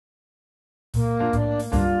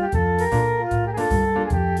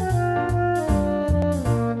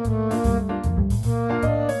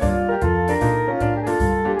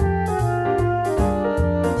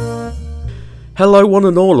Hello one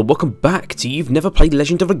and all, and welcome back to You've Never Played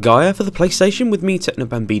Legend of Legaia for the PlayStation with me, Techno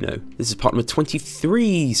Bambino. This is part number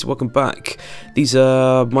 23, so welcome back. These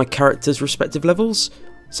are my characters' respective levels.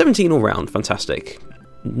 17 all round, fantastic.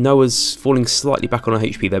 Noah's falling slightly back on her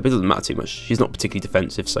HP there, but it doesn't matter too much. She's not particularly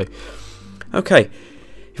defensive, so... Okay, if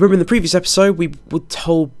you remember in the previous episode, we were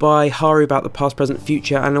told by Hari about the past, present,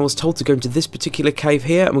 future, and I was told to go into this particular cave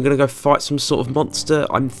here, and we're going to go fight some sort of monster.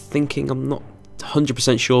 I'm not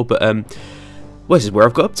 100% sure, but well, this is where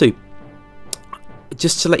I've got up to.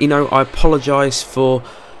 Just to let you know, I apologise for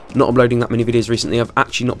not uploading that many videos recently. I've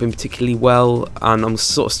actually not been particularly well, and I'm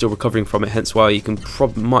sort of still recovering from it, hence why you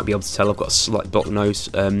might be able to tell I've got a slight blocked nose.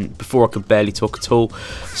 Before I could barely talk at all,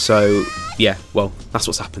 so yeah, well, that's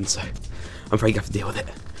what's happened, so I'm afraid you have to deal with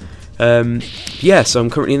it. Yeah, so I'm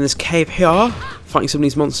currently in this cave here, fighting some of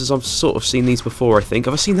these monsters. I've sort of seen these before, I think.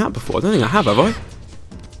 Have I seen that before? I don't think I have I?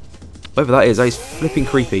 Whatever that is flipping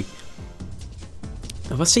creepy.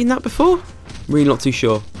 Have I seen that before? Really not too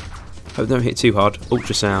sure. Hope they don't hit too hard.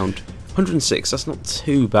 Ultrasound. 106, that's not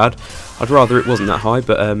too bad. I'd rather it wasn't that high,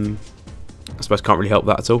 but I suppose can't really help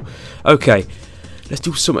that at all. Okay, let's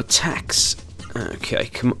do some attacks. Okay,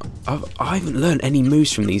 come on. I haven't learned any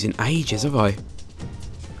moves from these in ages, have I?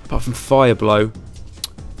 Apart from Fire Blow.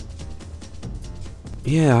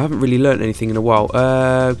 Yeah, I haven't really learned anything in a while.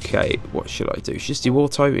 Okay, what should I do? Should I just do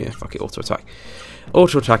auto? Yeah, fuck it, auto attack.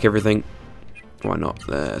 Auto attack everything. Why not?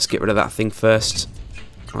 Let's get rid of that thing first.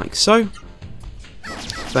 Like so.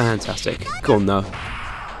 Fantastic. Go on, though.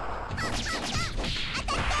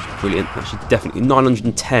 Brilliant. Actually, definitely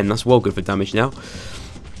 910. That's well good for damage now.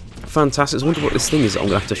 Fantastic. I wonder what this thing is that I'm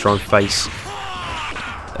going to have to try and face.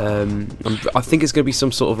 I think it's going to be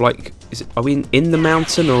some sort of like... Are we in the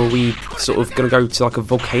mountain, or are we sort of going to go to like a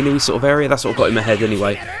volcano-y sort of area? That's what I've got in my head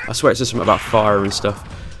anyway. I swear it's just something about fire and stuff.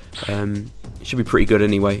 It should be pretty good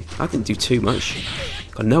anyway. I didn't do too much.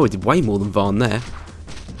 I know I did way more than Varn there.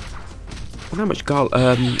 I wonder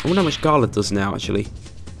how much Gala does now, actually.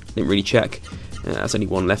 Didn't really check. There's only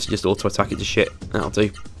one left, so just auto attack it to shit. That'll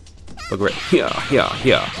do. Bugger it.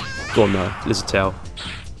 Yeah. Go on though, Lizard Tail.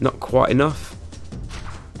 Not quite enough.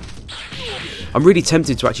 I'm really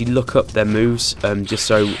tempted to actually look up their moves, just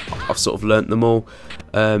so I've sort of learnt them all.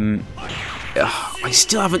 I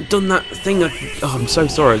still haven't done that thing. I'm so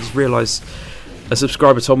sorry. I just realised a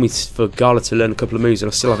subscriber told me for Gala to learn a couple of moves,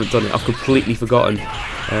 and I still haven't done it. I've completely forgotten.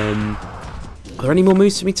 Are there any more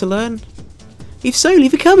moves for me to learn? If so,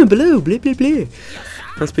 leave a comment below. Blah blah blah.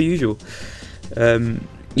 As per usual.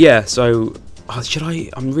 Yeah. So should I?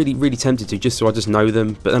 I'm really tempted to, just so I just know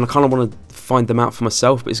them. But then I kind of want to find them out for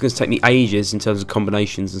myself. But it's going to take me ages in terms of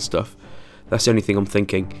combinations and stuff. That's the only thing I'm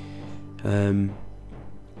thinking.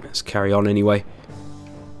 Let's carry on anyway.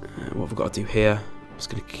 What have we got to do here?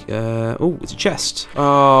 Oh, it's a chest.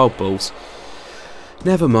 Oh, balls.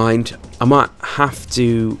 Never mind. I might have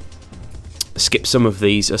to skip some of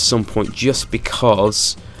these at some point, just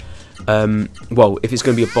because, well, if it's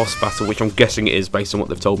going to be a boss battle, which I'm guessing it is based on what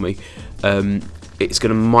they've told me, it's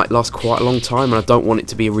might last quite a long time, and I don't want it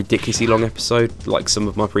to be a ridiculously long episode like some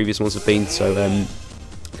of my previous ones have been. So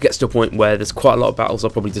if it gets to a point where there's quite a lot of battles, I'll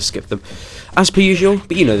probably just skip them as per usual,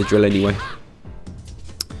 but you know the drill anyway.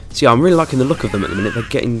 So yeah, I'm really liking the look of them at the minute. They're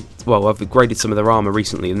getting, well, I've upgraded some of their armour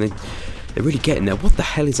recently, and they're really getting there. What the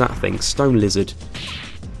hell is that thing? Stone lizard.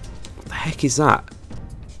 What the heck is that?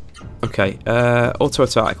 Okay, auto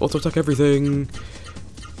attack everything.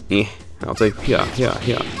 Yeah, that'll do. Yeah.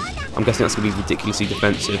 I'm guessing that's going to be ridiculously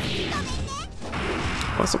defensive.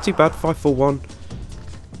 Oh, that's not too bad. 541.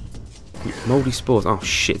 Mouldy spores. Oh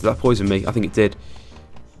shit, did that poison me? I think it did.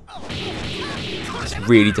 It's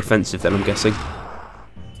really defensive then, I'm guessing.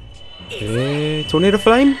 Tornado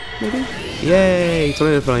flame, maybe? Yay,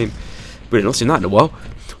 tornado flame. Brilliant, not seen that in a while.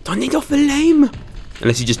 Tornado flame!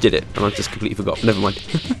 Unless you just did it, and I just completely forgot. Never mind.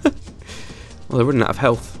 Well, they're running out of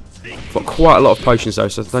health. I've got quite a lot of potions though,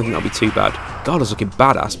 so I don't think that'll be too bad. God, I was looking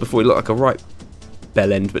badass before he looked like a right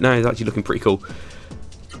bell end, but now he's actually looking pretty cool.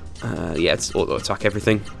 Yeah, it's auto attack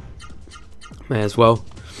everything. May as well.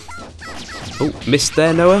 Oh, missed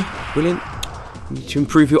there, Noah. Brilliant. Need to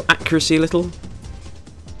improve your accuracy a little.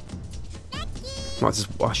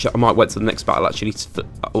 I might wait to the next battle actually,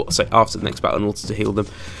 say after the next battle, in order to heal them.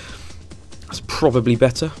 That's probably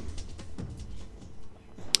better.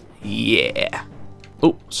 Yeah.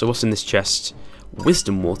 Oh, so what's in this chest?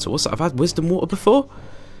 Wisdom water. What's that? I've had wisdom water before.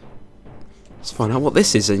 Let's find out what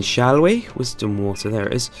this is then, shall we? Wisdom water. There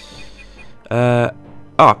it is.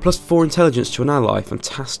 Plus 4 intelligence to an ally.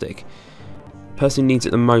 Fantastic. Person who needs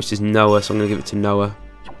it the most is Noah, so I'm going to give it to Noah.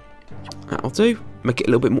 That'll do. Make it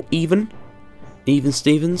a little bit more even. Even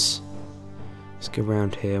Stevens. Let's go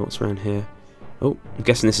around here. What's around here? Oh, I'm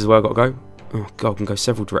guessing this is where I've got to go. Oh god, I can go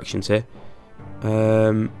several directions here.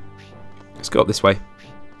 Let's go up this way.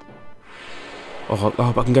 Oh,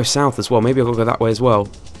 but I can go south as well. Maybe I've got to go that way as well.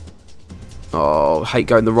 Oh, I hate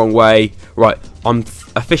going the wrong way. Right, I'm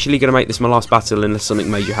officially going to make this my last battle unless something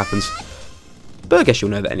major happens. But I guess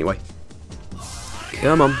you'll know that anyway.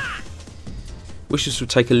 Come on. Wish this would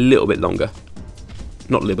take a little bit longer.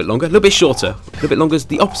 Not a little bit longer, a little bit shorter. A little bit longer is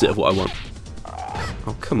the opposite of what I want.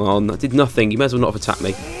 Oh, come on. I did nothing. You may as well not have attacked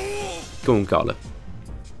me. Go on, Carla.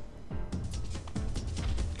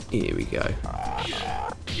 Here we go.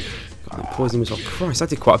 God, poison missile. Christ, I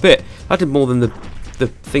did quite a bit. I did more than the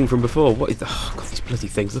thing from before. What is the... Oh, God, these bloody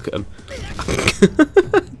things. Look at them.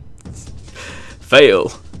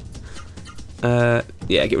 Fail. Yeah,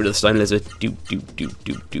 get rid of the stone lizard. Do.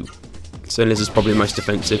 Stone lizard's probably the most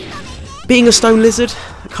defensive. Being a stone lizard,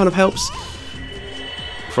 it kind of helps.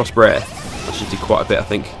 Frost breath. I should do quite a bit, I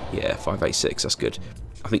think. Yeah, 586, that's good.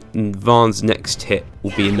 I think Varn's next hit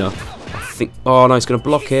will be enough. I think... Oh, no, it's going to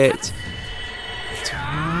block it.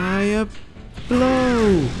 Tire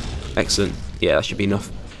blow. Excellent. Yeah, that should be enough.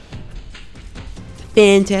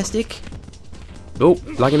 Fantastic. Oh,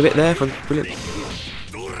 lagging a bit there. Brilliant.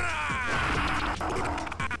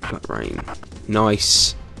 Black rain.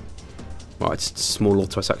 Nice. Right, small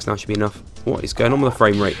auto attacks now should be enough. What is going on with the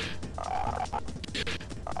frame rate?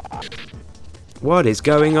 What is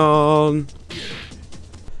going on?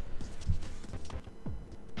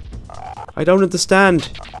 I don't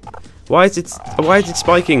understand. Why is it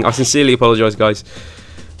spiking? I sincerely apologise, guys.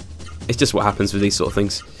 It's just what happens with these sort of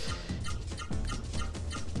things.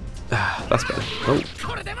 That's better. Oh.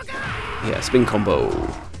 Yeah, spin combo.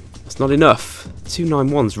 That's not enough.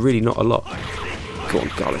 291's really not a lot. Go on,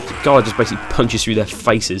 Garlic. Garlic just basically punches through their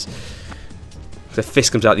faces. Their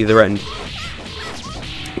fist comes out the other end.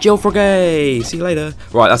 Jill Frogay! See you later.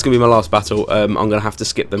 Right, that's going to be my last battle. I'm going to have to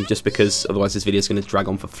skip them just because otherwise this video is going to drag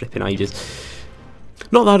on for flipping ages.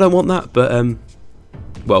 Not that I don't want that, but,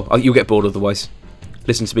 well, you'll get bored otherwise.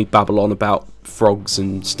 Listen to me babble on about frogs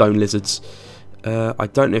and stone lizards. I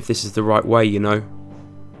don't know if this is the right way, you know.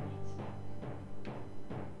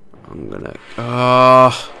 I'm going to...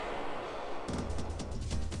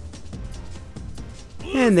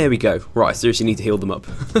 And there we go. Right, I seriously need to heal them up.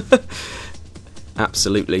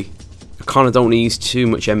 Absolutely. I kind of don't want to use too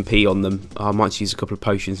much MP on them. I might use a couple of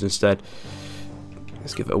potions instead.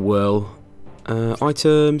 Let's give it a whirl.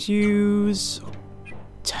 Items, use...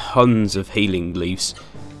 Tons of healing leaves.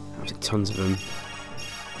 Tons of them.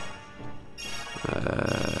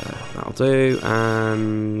 That'll do.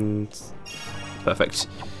 And... Perfect.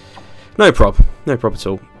 No prob. No prob at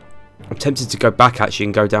all. I'm tempted to go back actually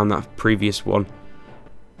and go down that previous one.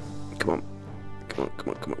 Come on. Come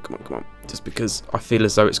on. Just because I feel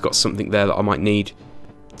as though it's got something there that I might need.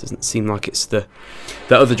 It doesn't seem like it's the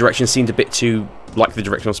other direction seemed a bit too like the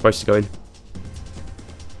direction I was supposed to go in.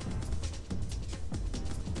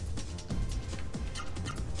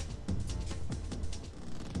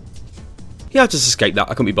 Yeah, I'll just escape that.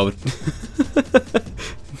 I can't be bothered.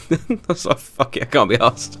 That's like, fuck it, I can't be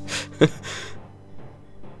asked.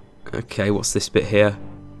 Okay, what's this bit here?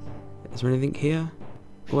 Is there anything here?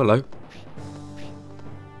 Oh, hello.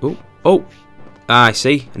 Oh! Ah, I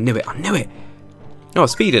see. I knew it. Oh,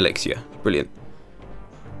 speed elixir. Brilliant.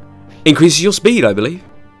 Increases your speed, I believe.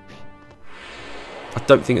 I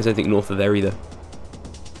don't think there's anything north of there either.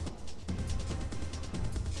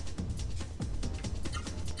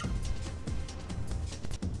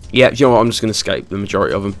 Yeah, do you know what? I'm just going to escape the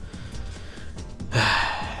majority of them.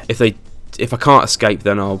 If I can't escape,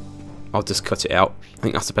 then I'll just cut it out. I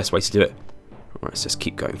think that's the best way to do it. Alright, let's just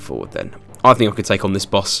keep going forward then. I think I could take on this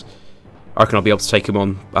boss. I reckon I'll be able to take him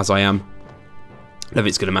on as I am. I don't think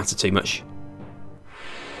it's going to matter too much.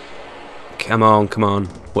 Come on.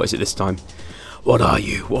 What is it this time? What are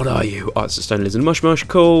you? Oh, it's a stone lizard. Mush.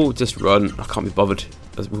 Cool. Just run. I can't be bothered.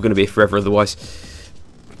 We're going to be here forever otherwise.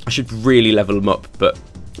 I should really level them up, but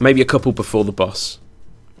maybe a couple before the boss.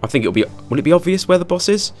 I think it'll be... Will it be obvious where the boss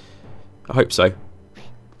is? I hope so.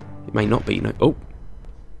 It may not be, no. Oh.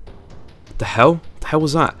 What the hell? What the hell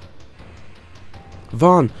was that?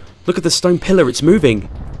 Varn, look at the stone pillar. It's moving.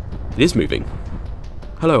 It is moving.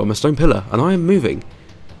 Hello, I'm a stone pillar, and I am moving.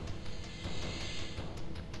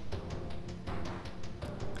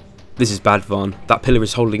 This is bad, Varn. That pillar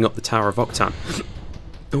is holding up the Tower of Octam.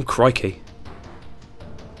 Oh, crikey.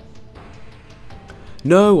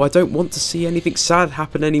 No, I don't want to see anything sad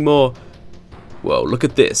happen anymore. Well, look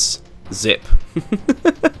at this. Zip.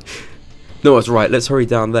 No, I was right. Let's hurry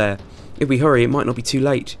down there. If we hurry, it might not be too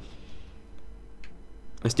late.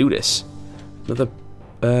 Let's do this. Another,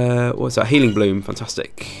 what's that? Healing Bloom.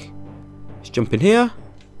 Fantastic. Let's jump in here.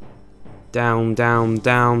 Down, down,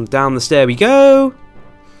 down, down the stair we go.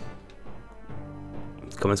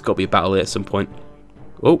 Come on, there's got to be a battle here at some point.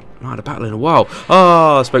 Oh, not had a battle in a while.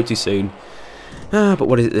 Oh, I spoke too soon. But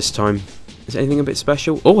what is it this time? Is it anything a bit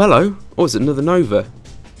special? Oh, hello. Oh, is it another Nova?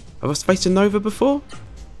 Have I faced a Nova before?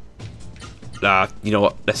 You know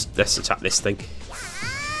what? Let's attack this thing.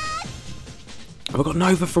 Have I got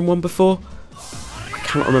Nova from one before? I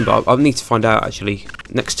cannot remember. I'll need to find out, actually.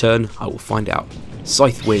 Next turn, I will find out.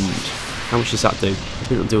 Scythe Wind. How much does that do? I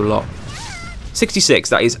think it'll do a lot. 66.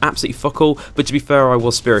 That is absolutely fuck all. But to be fair, I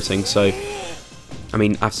was spiriting, so... I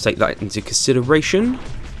mean, I have to take that into consideration.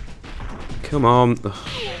 Come on. Ugh,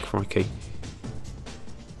 crikey.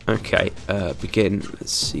 Okay, begin.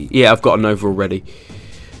 Let's see. Yeah, I've got a Nova already.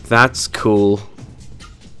 That's cool.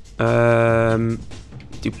 Let's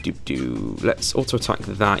auto attack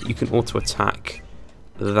that. You can auto attack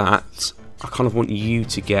that. I kind of want you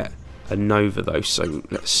to get a Nova though, so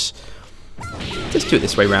let's do it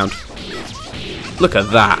this way round. Look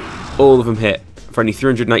at that. All of them hit for only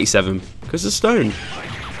 387 because of stone.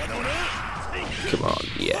 Come on,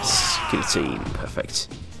 yes. Guillotine, perfect.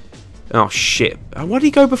 Oh shit. Why did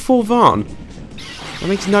he go before Varn? That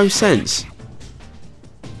makes no sense.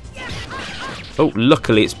 Oh,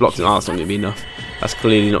 luckily it's blocked. Oh, that's not going to be enough. That's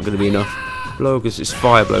clearly not going to be enough. Blow, because it's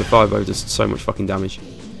fire blow. Fire blow does so much fucking damage.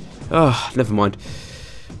 Oh, never mind.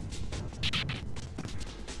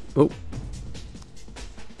 Oh.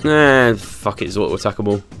 Fuck it, it's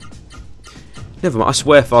auto-attackable. Never mind, I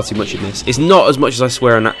swear far too much in this. It's not as much as I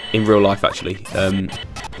swear in real life, actually.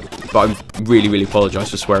 But I really apologise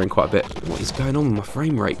for swearing quite a bit. What is going on with my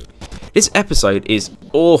frame rate? This episode is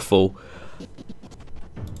awful.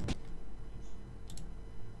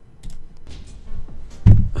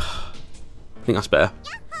 I think that's better.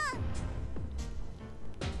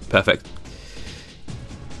 Perfect.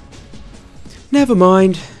 Never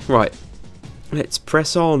mind. Right. Let's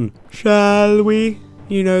press on. Shall we?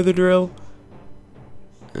 You know the drill.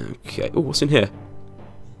 Okay. Oh, what's in here?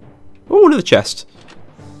 Oh, another chest.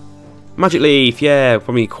 Magic leaf. Yeah,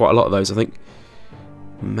 probably quite a lot of those, I think.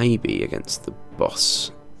 Maybe against the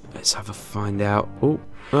boss. Let's have a find out. Oh.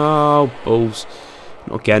 Oh, balls.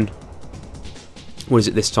 Not again. What is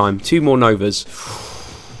it this time? 2 more Novas.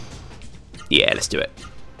 Yeah, let's do it.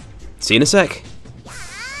 See you in a sec.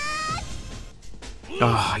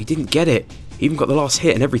 Ah, he didn't get it. He even got the last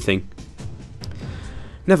hit and everything.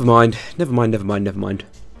 Never mind. Never mind, never mind, never mind.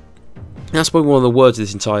 That's probably one of the words of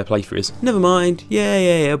this entire playthrough is, never mind. Yeah,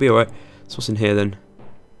 it'll be alright. So what's in here then?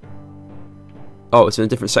 Oh, it's in a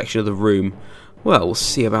different section of the room. Well, we'll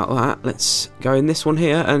see about that. Let's go in this one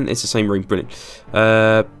here, and it's the same room. Brilliant.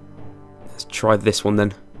 Let's try this one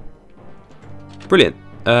then. Brilliant.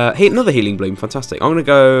 Another healing bloom. Fantastic. I'm going to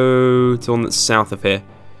go to the one that's south of here.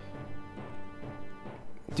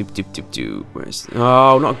 Where's...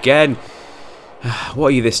 Oh, not again. What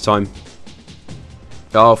are you this time?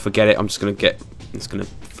 Oh, forget it. I'm just going to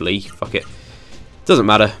flee. Fuck it. Doesn't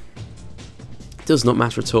matter. Does not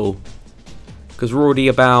matter at all. Because we're already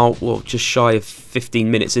about, well, just shy of 15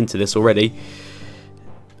 minutes into this already.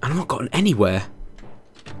 And I've not gotten anywhere.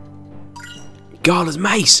 Gala's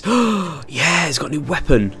mace! Yeah, it's got a new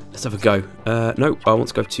weapon. Let's have a go. No, I want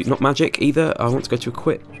to go to, not magic either. I want to go to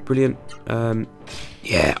equip. Brilliant.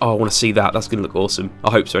 Yeah, oh, I want to see that. That's going to look awesome. I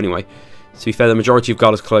hope so anyway. To be fair, the majority of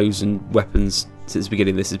Gala's clothes and weapons since the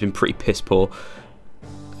beginning of this has been pretty piss poor.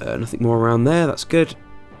 Nothing more around there. That's good.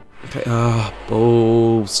 Okay,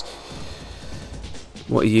 balls.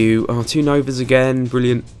 What are you? Oh, 2 Novas again.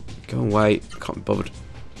 Brilliant. Go away. Can't be bothered.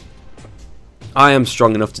 I am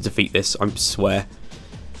strong enough to defeat this, I swear.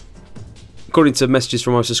 According to messages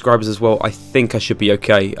from my subscribers as well, I think I should be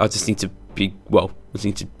okay. I just need to be, well, I just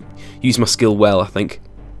need to use my skill well, I think.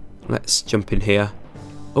 Let's jump in here.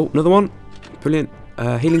 Oh, another one. Brilliant.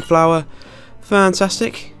 Healing flower.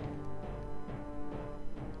 Fantastic.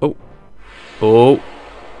 Oh. Oh.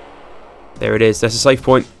 There it is. That's a safe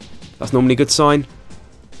point. That's normally a good sign.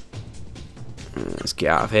 Let's get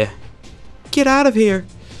out of here. Get out of here.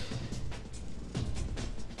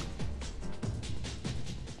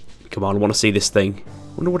 Come on, I want to see this thing.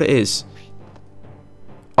 I wonder what it is.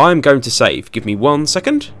 I'm going to save. Give me 1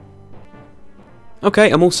 second. Okay,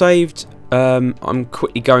 I'm all saved. I'm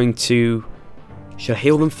quickly going to... Should I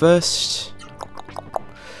heal them first?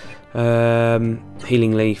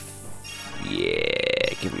 Healing leaf.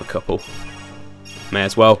 Yeah, give them a couple. May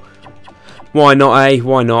as well. Why not, eh?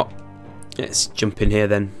 Why not? Let's jump in here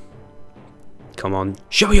then. Come on.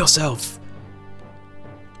 Show yourself!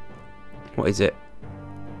 What is it?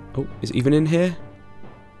 Oh, is it even in here?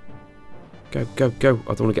 Go, go, go.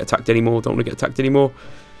 I don't want to get attacked anymore. Don't want to get attacked anymore.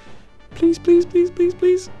 Please, please, please, please,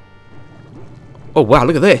 please. Oh, wow,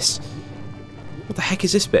 look at this. What the heck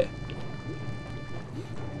is this bit?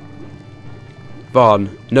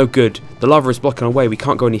 Varn, no good. The lava is blocking our way. We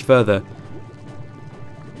can't go any further.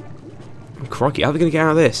 Oh, crikey, how are they going to get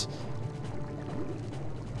out of this?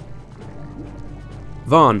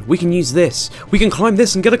 Varn, we can use this. We can climb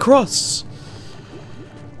this and get across.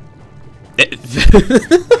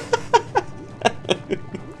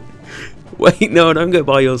 Wait, no, don't go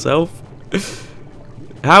by yourself.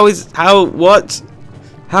 What?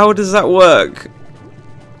 How does that work?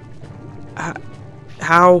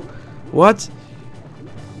 How? What?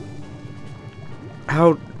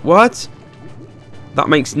 How? What? That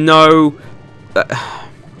makes no...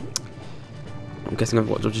 I'm guessing I've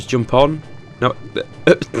got to just jump on. No.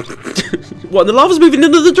 What? The lava's moving in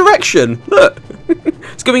another direction. Look.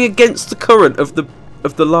 It's going against the current of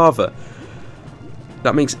the lava.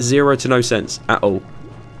 That makes zero to no sense at all.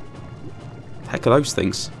 The heck are those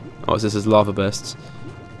things? Oh, this is lava bursts.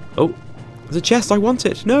 Oh, there's a chest. I want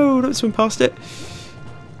it. No, don't swim past it.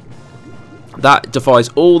 That defies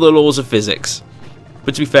all the laws of physics.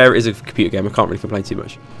 But to be fair, it is a computer game. I can't really complain too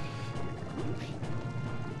much.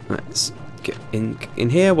 Let's get in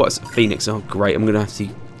here. What's Phoenix? Oh, great. I'm going to have to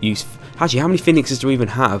use... Actually, how many Phoenixes do we even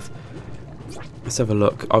have? Let's have a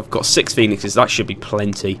look. I've got 6 Phoenixes. That should be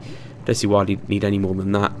plenty. Don't see why I need any more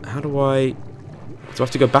than that. How do I... Do I have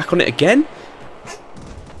to go back on it again?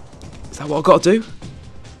 Is that what I've got to do?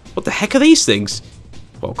 What the heck are these things?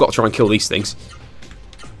 Well, I've got to try and kill these things.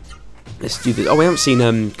 Let's do this. Oh, we haven't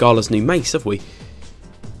seen Gala's new mace, have we?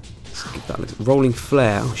 Let's give that a look. Rolling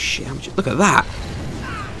flare. Oh, shit. How much... Look at that.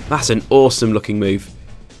 That's an awesome looking move.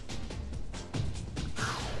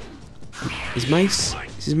 His mace?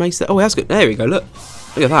 Is his mace there? Oh, he has got... There we go, look.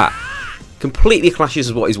 Look at that. Completely clashes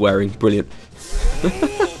with what he's wearing. Brilliant.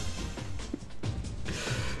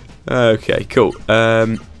 Okay, cool.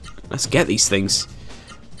 Let's get these things.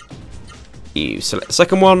 You select the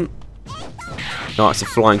second one. No, it's a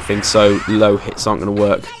flying thing, so low hits aren't going to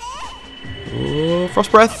work. Oh,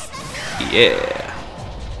 frost breath. Yeah.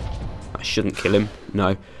 I shouldn't kill him.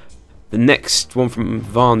 No. The next one from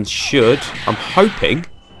Varn should. I'm hoping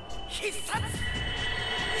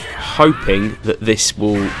that this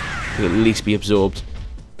will at least be absorbed.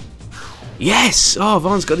 Yes! Oh,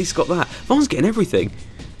 Varn's at least got that. Varn's getting everything.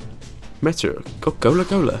 Meta,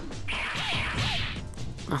 Gola.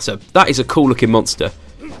 That is a cool looking monster.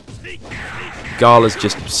 Gala's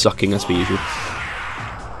just sucking as per usual.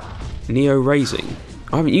 Neo raising.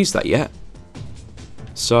 I haven't used that yet.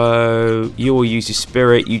 So you will use your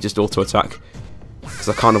spirit. You just auto attack because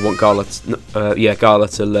I kind of want Gala. Gala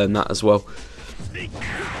to learn that as well.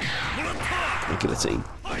 Regular team.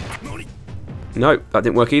 No, that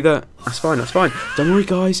didn't work either. That's fine. That's fine. Don't worry,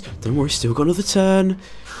 guys. Don't worry. Still got another turn.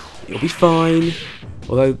 You'll be fine.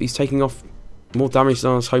 Although he's taking off more damage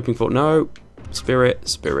than I was hoping for. No, spirit,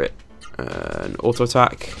 and auto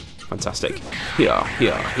attack. Fantastic. Here.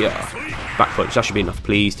 Back punch. That should be enough.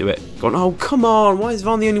 Please do it. Go on. Oh, come on. Why is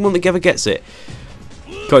Varn the only one that ever gets it?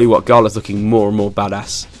 Tell you what, Gala's looking more and more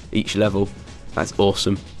badass each level. That's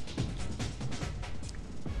awesome.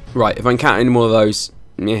 Right, if I encounter any more of those,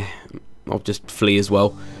 yeah, I'll just flee as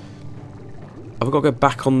well. Have I got to go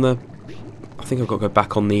back on the... I think I've got to go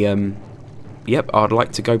back on the... Yep, I'd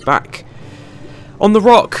like to go back on the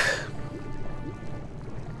rock.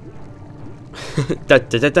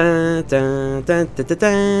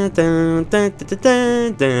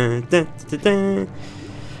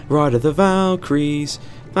 Ride of the Valkyries.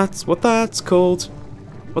 That's what that's called.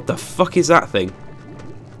 What the fuck is that thing?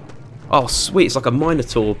 Oh, sweet. It's like a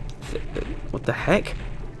Minotaur. What the heck?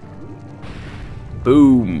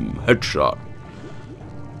 Boom. Headshot.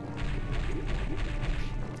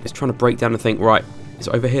 It's trying to break down the thing. Right. Is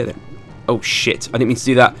it over here then? Oh, shit. I didn't mean to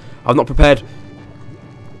do that. I'm not prepared.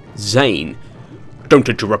 Zane. Don't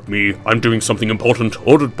interrupt me. I'm doing something important.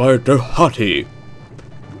 Ordered by Dohati.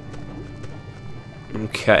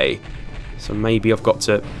 Okay. So maybe I've got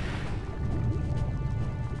to...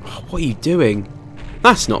 Oh, what are you doing?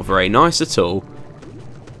 That's not very nice at all.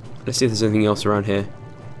 Let's see if there's anything else around here.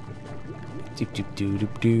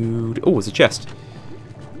 Oh, there's a chest.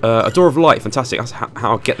 A door of light. Fantastic. That's how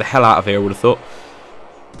I'll get the hell out of here, I would have thought.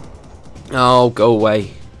 Oh, go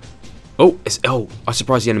away. Oh, I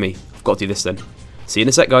surprised the enemy. I've got to do this then. See you in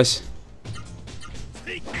a sec, guys.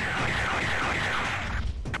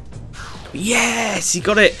 Yes, he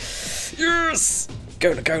got it. Yes.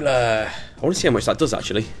 Gola. I want to see how much that does,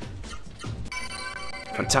 actually.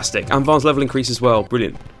 Fantastic. And Varn's level increase as well.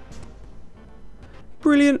 Brilliant.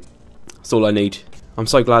 Brilliant. That's all I need. I'm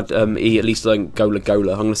so glad he at least learned Gola. I'm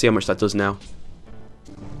going to see how much that does now.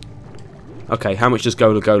 Okay, how much does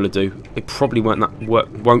Gola do? It probably won't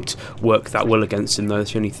work that well against him, though.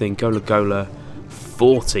 That's the only thing. Gola,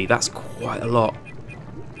 40. That's quite a lot.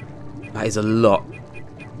 That is a lot.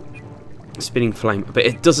 Spinning Flame. But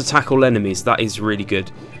it does attack all enemies. That is really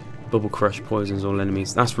good. Bubble Crush poisons all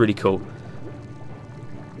enemies. That's really cool.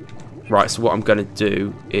 Right, so what I'm going to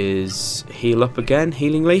do is heal up again.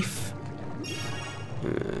 Healing Leaf.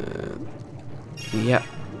 Yeah.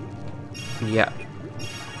 Yeah.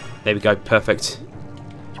 There we go. Perfect.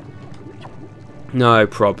 No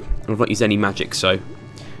prob. I've not used any magic, so...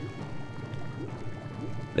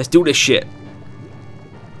 Let's do this shit.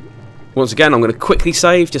 Once again, I'm going to quickly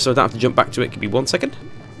save, just so I don't have to jump back to it. Give me 1 second.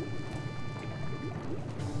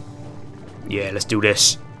 Yeah, let's do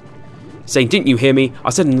this. Saying, didn't you hear me?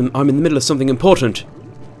 I said I'm in the middle of something important.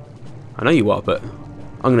 I know you are, but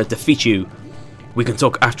I'm going to defeat you. We can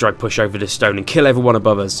talk after I push over this stone and kill everyone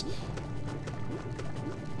above us.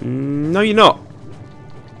 No, you're not.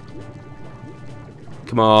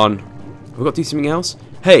 Come on. Have we got to do something else?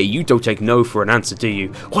 Hey, you don't take no for an answer, do you?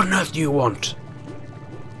 What on earth do you want?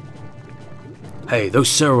 Hey, those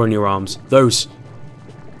Sero on your arms. Those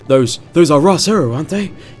are raw Sero, aren't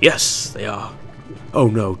they? Yes, they are. Oh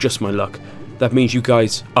no, just my luck. That means you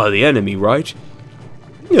guys are the enemy, right?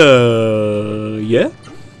 Yeah?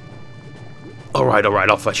 Alright,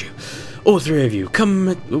 I'll fight you. All three of you, come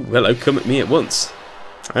at me at once.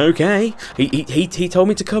 Okay. He told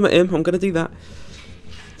me to come at him. I'm going to do that.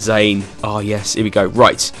 Zane. Oh, yes. Here we go.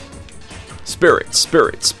 Right.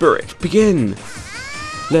 Spirit. Begin.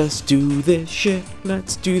 Let's do this shit.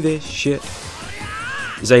 Let's do this shit.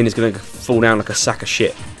 Zane is going to fall down like a sack of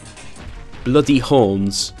shit. Bloody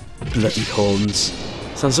horns. Bloody horns.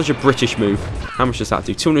 Sounds such a British move. How much does that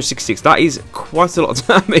do? 266. That is quite a lot of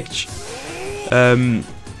damage.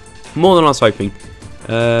 More than I was hoping.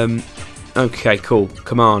 Okay, cool.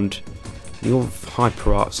 Command. Your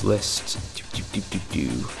hyper arts list.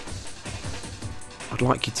 I'd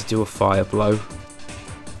like you to do a fire blow.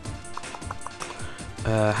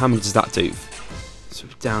 How many does that do? So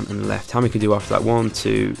down and left. How many can I do after that? 1,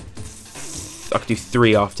 2. I could do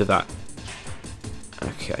 3 after that.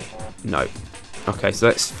 Okay. No. Okay, so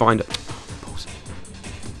let's find a...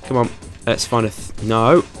 Come on. Let's find a...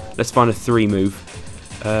 No. Let's find a 3 move.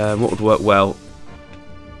 What would work well?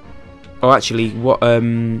 Oh, actually, what...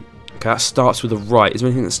 Okay, that starts with a right. Is there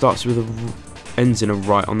anything that starts with a... ends in a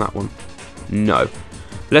right on that one? No.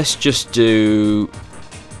 Let's just do...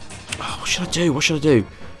 Oh, what should I do? What should I do?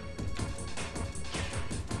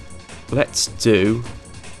 Let's do...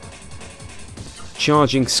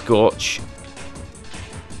 Charging Scorch.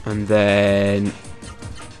 And then...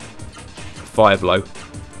 Fire Blow.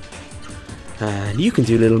 And you can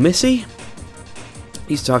do Little Missy. You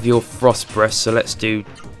used to have your Frost Breath, so let's do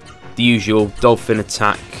the usual Dolphin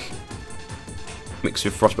Attack mixed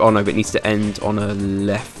with Frost Breath. Oh no, but it needs to end on a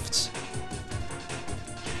left,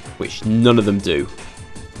 which none of them do.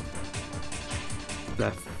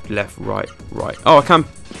 Left, right. Oh, I can.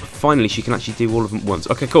 Finally, she can actually do all of them at once.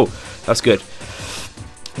 Okay, cool. That's good.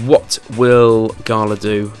 What will Gala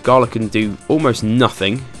do? Gala can do almost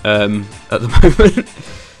nothing at the moment.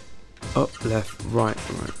 Up, left, right.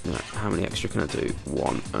 How many extra can I do?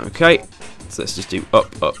 1. Okay. So let's just do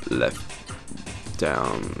up, left,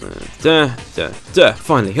 down, there.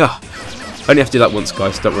 Finally. Only have to do that once,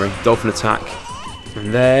 guys. Don't worry. Dolphin Attack.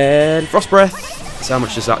 And then Frost Breath. So how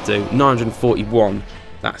much does that do? 941.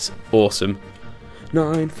 That's awesome.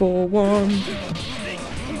 941.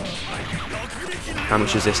 How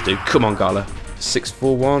much does this do? Come on, Gala.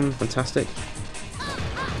 641. Fantastic.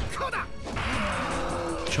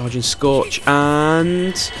 Charging Scorch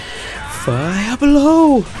and Fire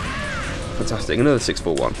Blow. Fantastic. Another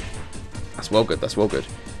 641. That's well good. That's well good.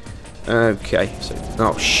 Okay. So,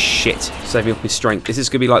 oh shit. Saving up his strength. Is this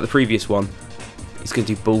going to be like the previous one? He's going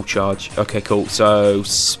to do Bull Charge. Okay, cool. So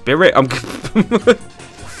Spirit. I'm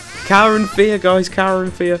Cower and Fear, guys. Cower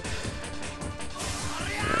and Fear.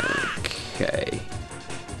 Okay.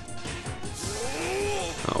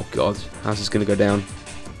 Oh god. How's this going to go down?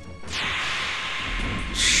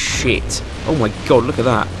 Shit. Oh my god, look at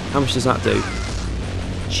that. How much does that do?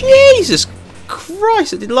 Jesus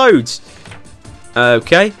Christ, it did loads.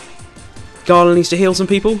 Okay. Gala needs to heal some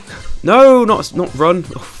people. No, not run.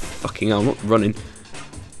 Oh, fucking hell, I'm not running.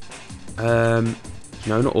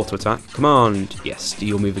 No, not auto attack. Command. Yes, do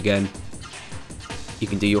your move again. You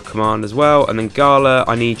can do your command as well. And then Gala,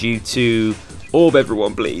 I need you to orb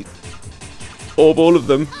everyone, please. Orb all of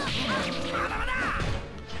them.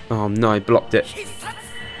 Oh no, I blocked it.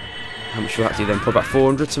 How much will that do then? Probably about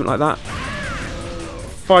 400, something like that.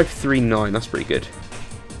 539, that's pretty good.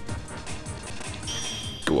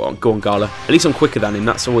 Go on, Gala. At least I'm quicker than him.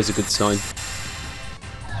 That's always a good sign.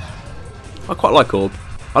 I quite like Orb.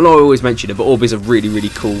 I know I always mention it, but Orb is a really, really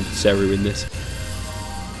cool Seru in this.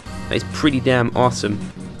 It's pretty damn awesome.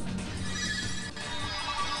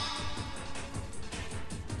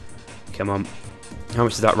 Come on. How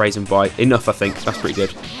much does that raise and bite? Enough, I think. That's pretty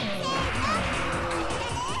good.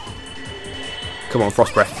 Come on,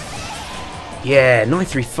 Frost Breath. Yeah,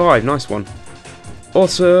 935. Nice one.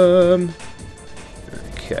 Awesome.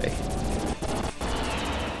 Okay.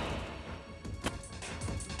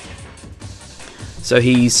 So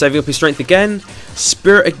he's saving up his strength again.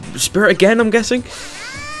 Spirit again, I'm guessing.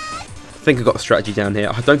 I think I've got a strategy down here.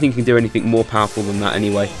 I don't think he can do anything more powerful than that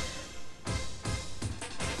anyway.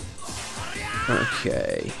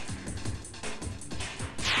 Okay.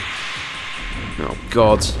 Oh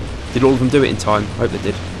god. Did all of them do it in time? I hope they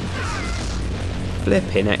did.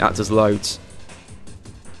 Flipping it, that does loads.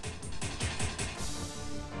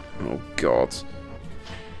 Oh god.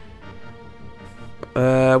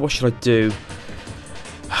 What should I do?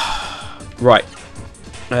 Right.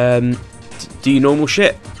 Do you normal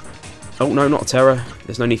shit? Oh no, not a terror.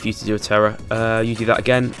 There's no need for you to do a terror. You do that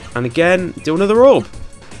again and again. Do another orb.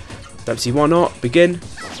 Don't see why not. Begin.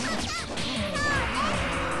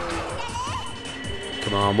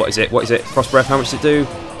 Come on, what is it? What is it? Frost Breath, how much does it do?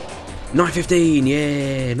 915,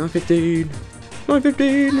 yeah, 915.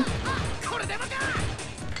 915.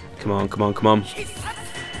 Come on, come on, come on.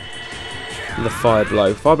 The Fire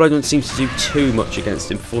Blow. Fire Blow doesn't seem to do too much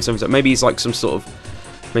against him. 477. Maybe he's like some sort of...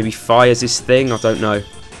 Maybe fire's his thing, I don't know.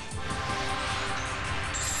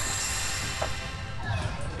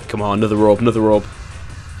 Come on, another orb, another orb.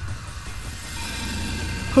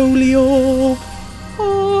 Holy orb!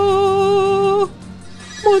 Oh,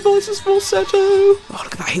 my voice is falsetto! Oh,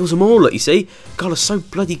 look at that, heals them all, look, you see? God, it's so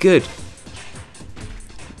bloody good.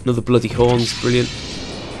 Another bloody horns, brilliant.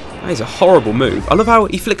 That is a horrible move. I love how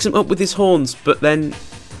he flicks them up with his horns, but then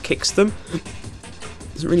kicks them.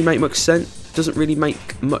 Doesn't really make much sense. Doesn't really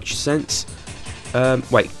make much sense.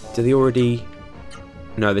 Wait, do they already...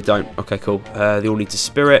 No, they don't. Okay, cool. They all need to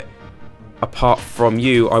spirit. Apart from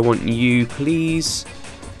you, I want you, please,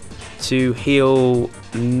 to heal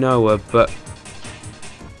Noah, but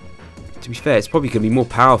to be fair, it's probably going to be more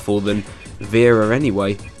powerful than Vera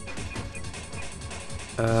anyway.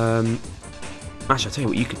 Actually, I'll tell you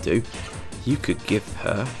what you could do. You could give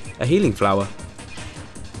her a healing flower.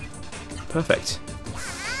 Perfect.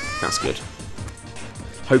 That's good.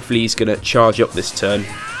 Hopefully he's going to charge up this turn.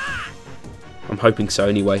 I'm hoping so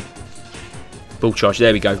anyway. Bull charge,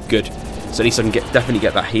 there we go, good. So at least I can definitely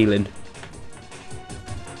get that healing.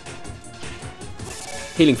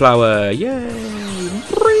 Healing flower, yay!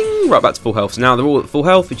 Bring! Right, back to full health. So now they're all at full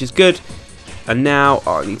health, which is good. And now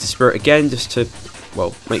I need to spirit again just to,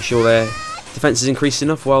 well, make sure their defense is increased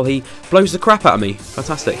enough while he blows the crap out of me.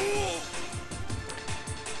 Fantastic.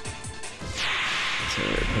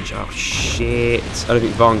 Oh shit! I don't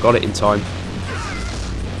think Varn got it in time.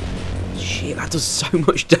 Shit, that does so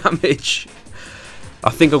much damage. I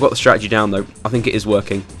think I've got the strategy down though. I think it is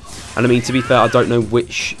working. And I mean, to be fair, I don't know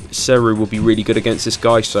which Seru will be really good against this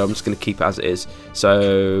guy, so I'm just going to keep it as it is.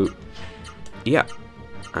 So, yeah.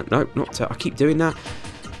 No, not I keep doing that.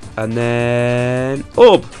 And then...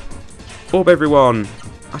 Orb! Orb, everyone!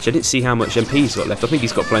 Actually, I didn't see how much MP he's got left. I think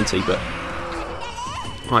he's got plenty, but...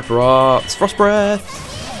 Hyper Arts, Frost Breath!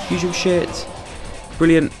 Usual shit.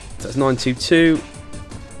 Brilliant. That's 922.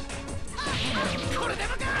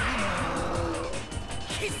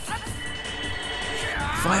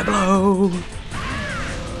 Fire Blow!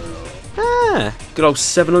 Ah! Good old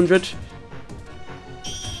 700.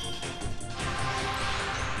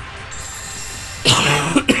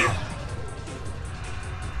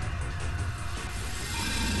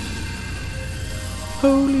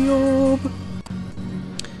 Holy Orb!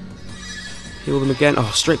 Heal them again.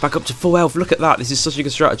 Oh, straight back up to full health. Look at that. This is such a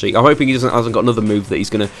good strategy. I'm hoping he hasn't got another move that he's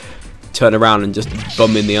going to turn around and just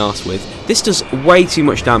bum in the arse with. This does way too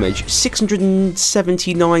much damage.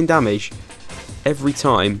 679 damage every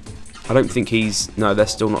time. I don't think he's... No, they're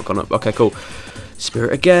still not gone up. Okay, cool.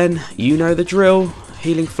 Spirit again. You know the drill.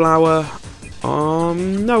 Healing Flower.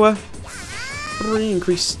 Noah.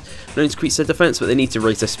 Increase... No, increase their defense, but they need to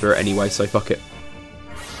raise their spirit anyway, so fuck it.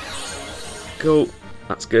 Cool.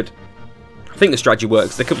 That's good. I think the strategy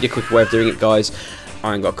works. There could be a quicker way of doing it, guys.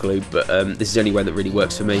 I ain't got a clue, but this is the only way that really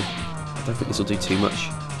works for me. I don't think this will do too much.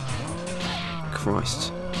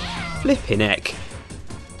 Christ. Flipping heck.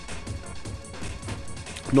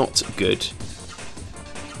 Not good.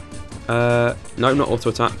 No, not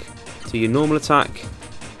auto attack. Do your normal attack.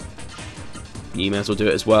 You may as well do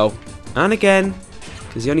it as well. And again.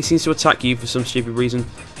 Because he only seems to attack you for some stupid reason.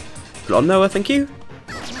 Put it on Noah, thank you.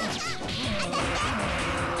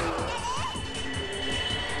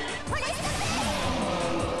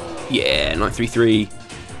 Yeah, 933.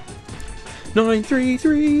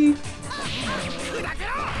 933.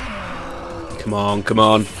 Come on, come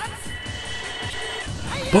on.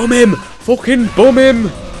 Bomb him! Fucking bomb him!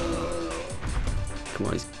 Come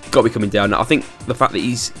on, he's got to be coming down now. I think the fact that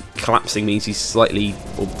he's collapsing means he's slightly,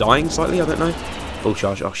 or dying slightly, I don't know. Full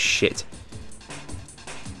charge, oh shit.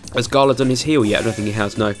 Has Gala done his heal yet? I don't think he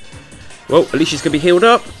has, no. Well, at least he's going to be healed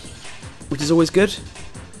up, which is always good.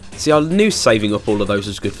 See, I knew saving up all of those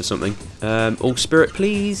was good for something. All spirit,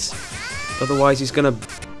 please. Otherwise, he's going to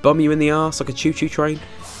bum you in the arse like a choo-choo train.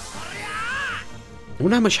 I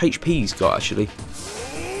wonder how much HP he's got, actually.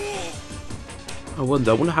 I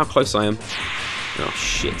wonder how close I am. Oh,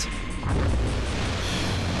 shit.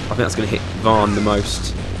 I think that's going to hit Varn the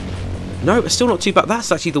most. No, it's still not too bad.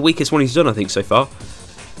 That's actually the weakest one he's done, I think, so far.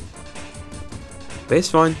 But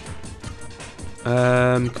it's fine.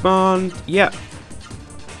 Come on. Yeah.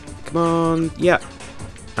 Come on. Yeah.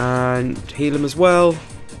 And heal him as well.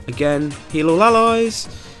 Again. Heal all allies.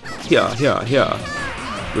 Yeah, yeah,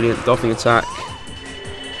 yeah. Brilliant. Dolphin attack.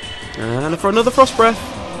 And for another Frost Breath.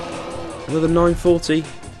 Another 940.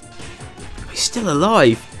 He's still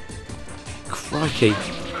alive. Crikey.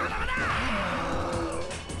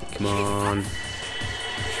 Come on.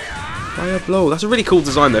 Fire blow. That's a really cool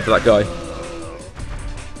design there for that guy. Do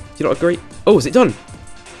you not agree? Oh, is it done?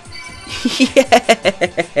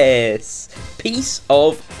 Yes! Piece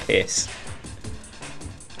of piss.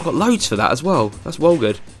 I've got loads for that as well. That's well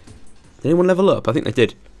good. Did anyone level up? I think they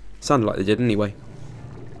did. Sounded like they did anyway.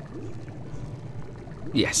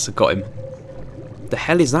 Yes, I got him. The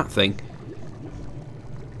hell is that thing?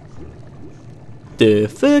 The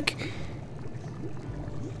fuck?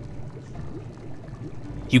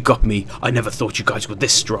 You got me. I never thought you guys were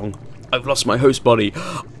this strong. I've lost my host body.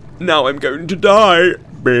 Now I'm going to die.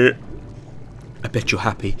 Bleh. I bet you're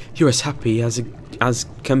happy. You're as happy as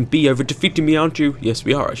can be over defeating me, aren't you? Yes,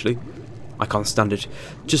 we are actually. I can't stand it.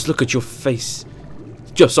 Just look at your face.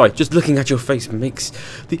 Just looking at your face makes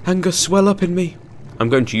the anger swell up in me. I'm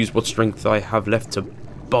going to use what strength I have left to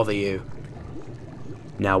bother you.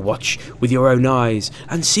 Now watch with your own eyes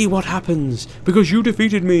and see what happens, because you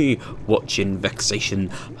defeated me. Watch in vexation.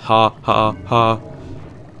 Ha ha ha.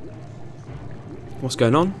 What's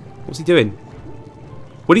going on? What's he doing?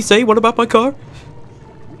 What did he say? What about my car?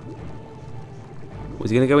 Was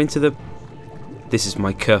he going to go into the... This is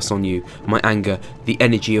my curse on you, my anger, the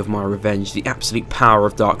energy of my revenge, the absolute power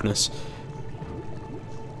of darkness.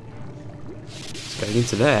 It's going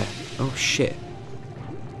into there. Oh shit.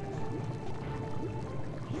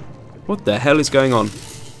 What the hell is going on?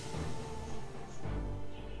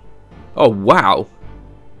 Oh wow.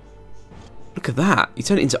 Look at that. You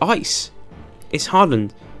turn it into ice. It's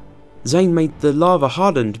hardened. Zane made the lava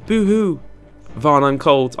hardened. Boo-hoo. Varn, I'm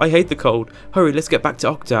cold. I hate the cold. Hurry, let's get back to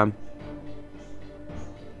Octam.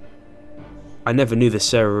 I never knew the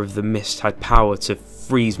Sarah of the Mist had power to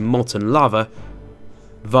freeze molten lava.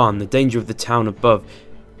 Varn, the danger of the town above...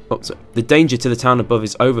 Oh, sorry. The danger to the town above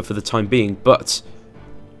is over for the time being, but...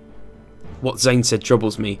 What Zane said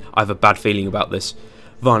troubles me. I have a bad feeling about this.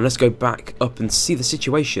 Varn, let's go back up and see the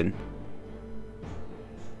situation.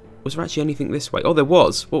 Was there actually anything this way? Oh, there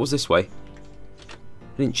was. What was this way?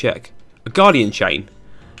 I didn't check. A guardian chain.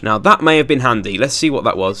 Now, that may have been handy. Let's see what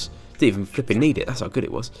that was. Didn't even flipping need it. That's how good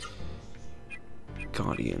it was.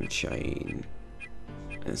 Guardian chain.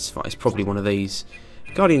 It's fine. It's probably one of these.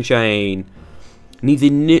 Guardian chain.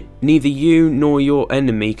 Neither you nor your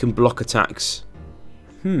enemy can block attacks.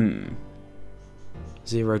 0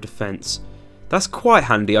 defense. That's quite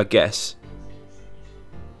handy, I guess.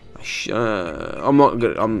 I'm not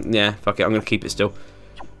gonna. Yeah, fuck it. I'm gonna keep it still.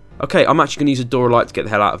 Okay, I'm actually gonna use a door of light to get the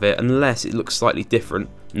hell out of it, unless it looks slightly different.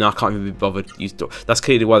 No, I can't even be bothered. Use door. That's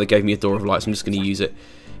clearly why they gave me a door of light. So I'm just gonna use it.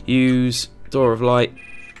 Use door of light.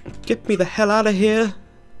 Get me the hell out of here,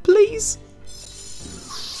 please.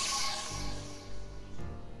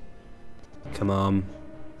 Come on.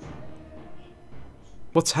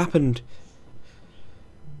 What's happened?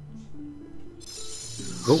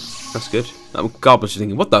 Oh, that's good. That guard was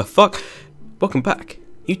thinking, what the fuck? Welcome back.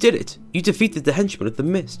 You did it. You defeated the henchmen of the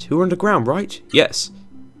Mist, who were underground, right? Yes.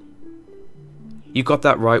 You got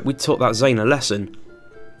that right. We taught that Zane a lesson.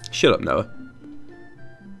 Shut up, Noah.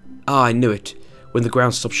 Ah, I knew it. When the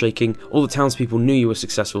ground stopped shaking, all the townspeople knew you were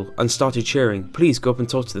successful and started cheering. Please go up and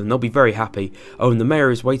talk to them. They'll be very happy. Oh, and the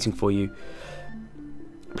mayor is waiting for you.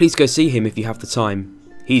 Please go see him if you have the time.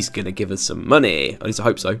 He's gonna give us some money. At least I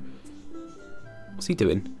hope so. What's he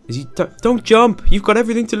doing? Is he... Don't jump! You've got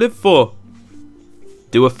everything to live for!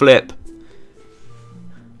 Do a flip.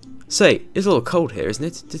 Say, it's a little cold here, isn't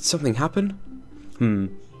it? Did something happen?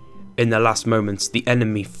 In the last moments, the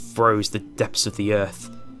enemy froze the depths of the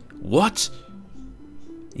earth. What?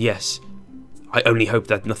 Yes. I only hope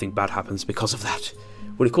that nothing bad happens because of that.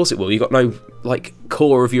 Well, of course it will. You've got no, like,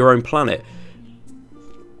 core of your own planet.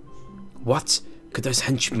 What could those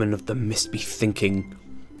henchmen of the mist be thinking?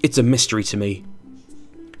 It's a mystery to me.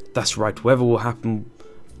 That's right. Whatever will happen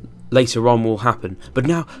later on will happen. But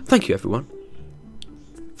now, thank you, everyone.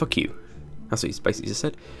 Fuck you. That's what he's basically just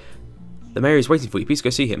said. The mayor is waiting for you. Please go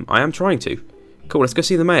see him. I am trying to. Cool, let's go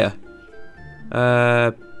see the mayor.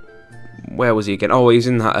 Where was he again? Oh, he's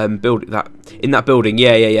in that in that building.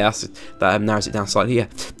 Yeah. That narrows it down slightly. Yeah.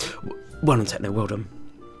 Well done, Techno. Well done.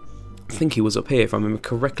 I think he was up here, if I remember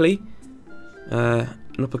correctly. And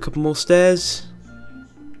up a couple more stairs.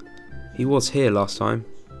 He was here last time.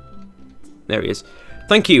 There he is.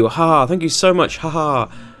 Thank you. Ha. Thank you so much. Ha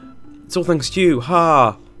ha. It's all thanks to you.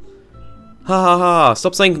 Ha. Ha ha ha.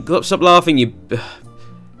 Stop saying. Stop laughing. You.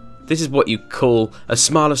 This is what you call a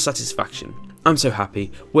smile of satisfaction. I'm so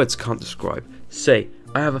happy, words can't describe. Say,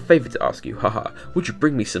 I have a favour to ask you, haha. Would you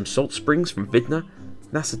bring me some salt springs from Vidna?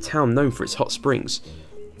 That's a town known for its hot springs.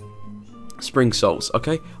 Spring salts,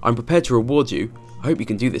 okay? I'm prepared to reward you. I hope you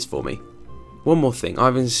can do this for me. One more thing,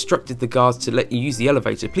 I've instructed the guards to let you use the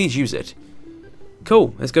elevator. Please use it.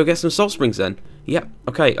 Cool, let's go get some salt springs then. Yep,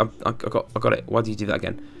 okay, I got it. Why did you do that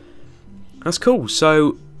again? That's cool,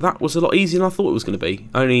 so that was a lot easier than I thought it was going to be.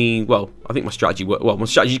 Only, well, I think my strategy worked. Well, my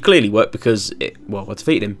strategy clearly worked because, I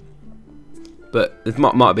defeated him. But it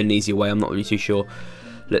might have been an easier way, I'm not really too sure.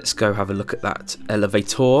 Let's go have a look at that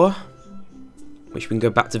elevator. Which we can go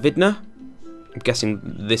back to Vidna. I'm guessing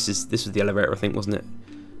this was the elevator, I think, wasn't it?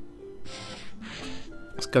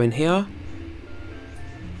 Let's go in here.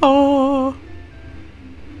 Oh!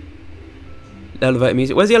 Elevator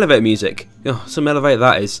music. Where's the elevator music? Oh, some elevator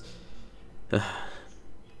that is.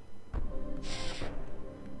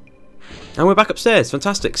 And we're back upstairs.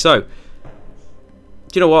 Fantastic. So, do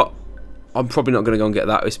you know what? I'm probably not going to go and get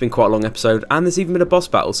that. It's been quite a long episode. And there's even been a boss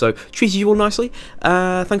battle. So, treated you all nicely.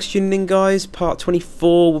 Thanks for tuning in, guys. Part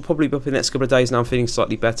 24 will probably be up in the next couple of days. Now I'm feeling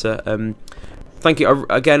slightly better. Thank you.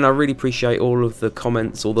 Again, I really appreciate all of the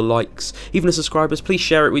comments, all the likes, even the subscribers. Please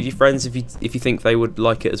share it with your friends if you think they would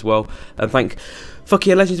like it as well. And thank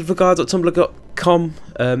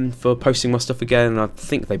legendsoflegaia.tumblr.com for posting my stuff again. I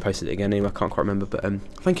think they posted it again anyway. I can't quite remember. But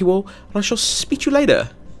thank you all. And I shall speak to you later.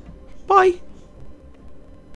 Bye.